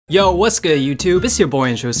Yo, what's good YouTube? It's your boy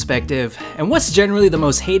Introspective, and what's generally the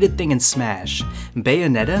most hated thing in Smash?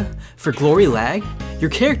 Bayonetta? For glory lag? Your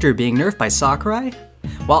character being nerfed by Sakurai?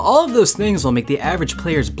 While all of those things will make the average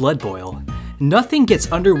player's blood boil, nothing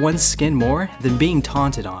gets under one's skin more than being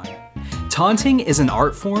taunted on. Taunting is an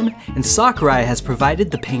art form, and Sakurai has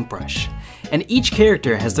provided the paintbrush, and each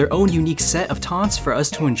character has their own unique set of taunts for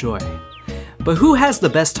us to enjoy. But who has the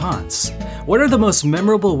best taunts? What are the most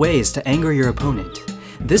memorable ways to anger your opponent?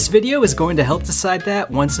 This video is going to help decide that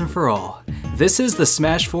once and for all. This is the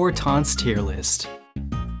Smash 4 Taunts tier list.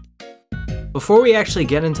 Before we actually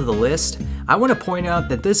get into the list, I want to point out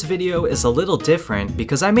that this video is a little different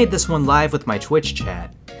because I made this one live with my Twitch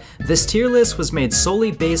chat. This tier list was made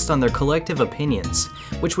solely based on their collective opinions,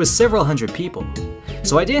 which was several hundred people.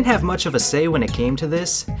 So I didn't have much of a say when it came to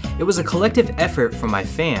this. It was a collective effort from my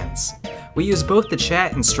fans. We used both the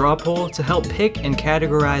chat and straw poll to help pick and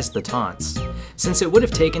categorize the taunts. Since it would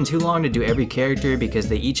have taken too long to do every character because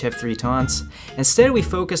they each have 3 taunts, instead we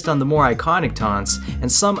focused on the more iconic taunts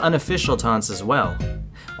and some unofficial taunts as well.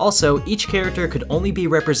 Also, each character could only be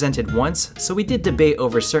represented once, so we did debate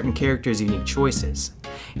over certain characters' unique choices.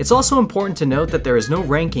 It's also important to note that there is no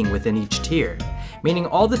ranking within each tier, meaning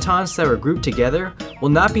all the taunts that were grouped together will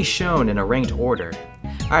not be shown in a ranked order.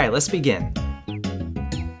 Alright, let's begin.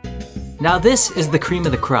 Now this is the cream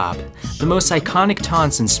of the crop, the most iconic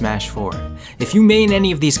taunts in Smash 4. If you main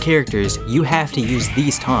any of these characters, you have to use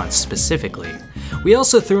these taunts specifically. We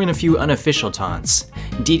also threw in a few unofficial taunts,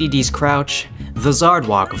 DDD's Crouch, the Zard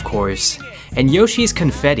Walk of course, and Yoshi's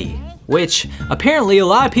Confetti, which apparently a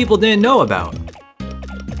lot of people didn't know about.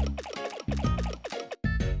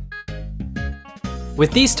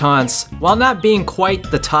 With these taunts, while not being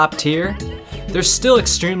quite the top tier, they're still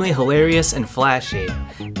extremely hilarious and flashy,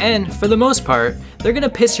 and for the most part, they're gonna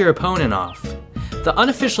piss your opponent off. The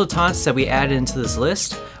unofficial taunts that we added into this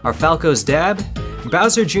list are Falco's Dab,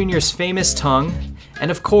 Bowser Jr.'s famous Tongue, and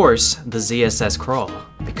of course, the ZSS Crawl,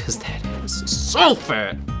 because that is so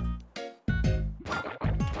fat!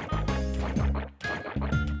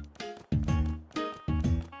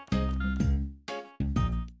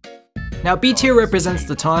 Now B tier represents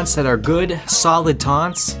the taunts that are good, solid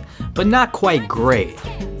taunts, but not quite great.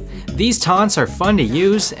 These taunts are fun to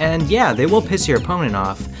use, and yeah, they will piss your opponent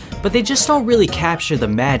off, but they just don't really capture the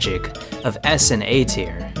magic of S and A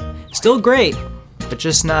tier. Still great, but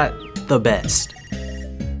just not the best.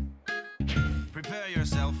 Prepare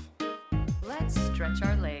yourself. Let's stretch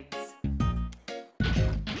our legs.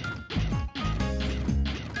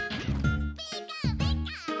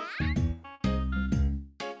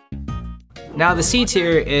 Now the C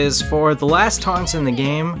tier is for the last taunts in the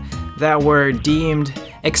game that were deemed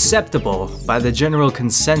acceptable by the general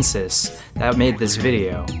consensus that made this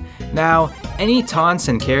video. Now, any taunts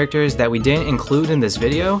and characters that we didn't include in this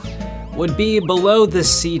video would be below the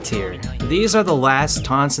C tier. These are the last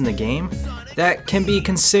taunts in the game that can be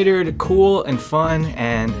considered cool and fun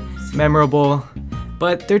and memorable,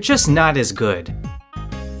 but they're just not as good.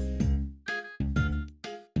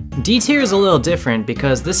 D tier is a little different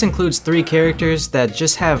because this includes 3 characters that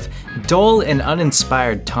just have dull and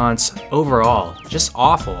uninspired taunts overall, just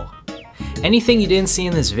awful. Anything you didn't see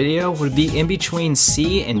in this video would be in between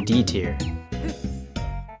C and D tier.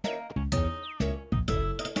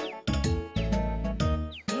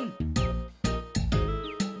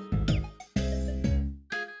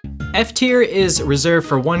 F tier is reserved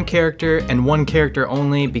for one character and one character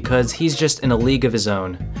only because he's just in a league of his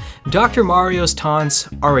own. Dr. Mario's taunts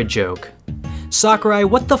are a joke. Sakurai,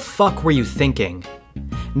 what the fuck were you thinking?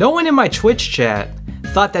 No one in my Twitch chat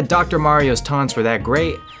thought that Dr. Mario's taunts were that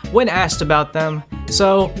great when asked about them,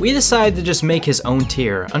 so we decided to just make his own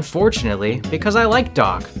tier, unfortunately, because I like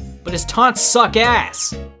Doc, but his taunts suck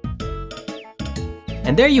ass!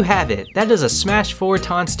 And there you have it, that is a Smash 4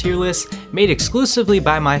 Taunts tier list made exclusively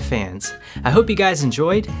by my fans. I hope you guys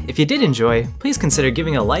enjoyed. If you did enjoy, please consider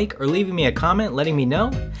giving a like or leaving me a comment letting me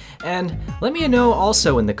know. And let me know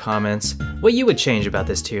also in the comments what you would change about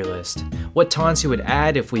this tier list. What taunts you would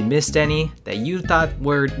add if we missed any that you thought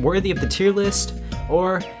were worthy of the tier list,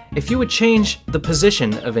 or if you would change the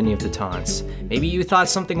position of any of the taunts. Maybe you thought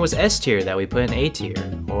something was S tier that we put in A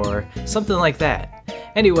tier, or something like that.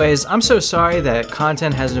 Anyways, I'm so sorry that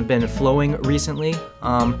content hasn't been flowing recently.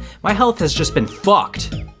 My health has just been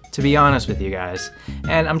fucked, to be honest with you guys.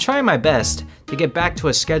 And I'm trying my best to get back to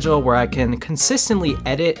a schedule where I can consistently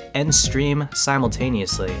edit and stream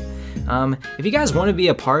simultaneously. If you guys want to be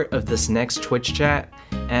a part of this next Twitch chat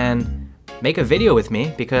and make a video with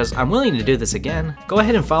me, because I'm willing to do this again, go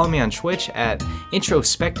ahead and follow me on Twitch at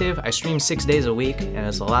Introspective. I stream 6 days a week and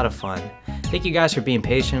it's a lot of fun. Thank you guys for being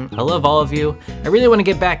patient. I love all of you. I really want to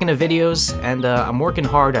get back into videos, and I'm working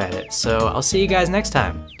hard at it. So I'll see you guys next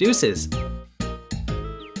time. Deuces!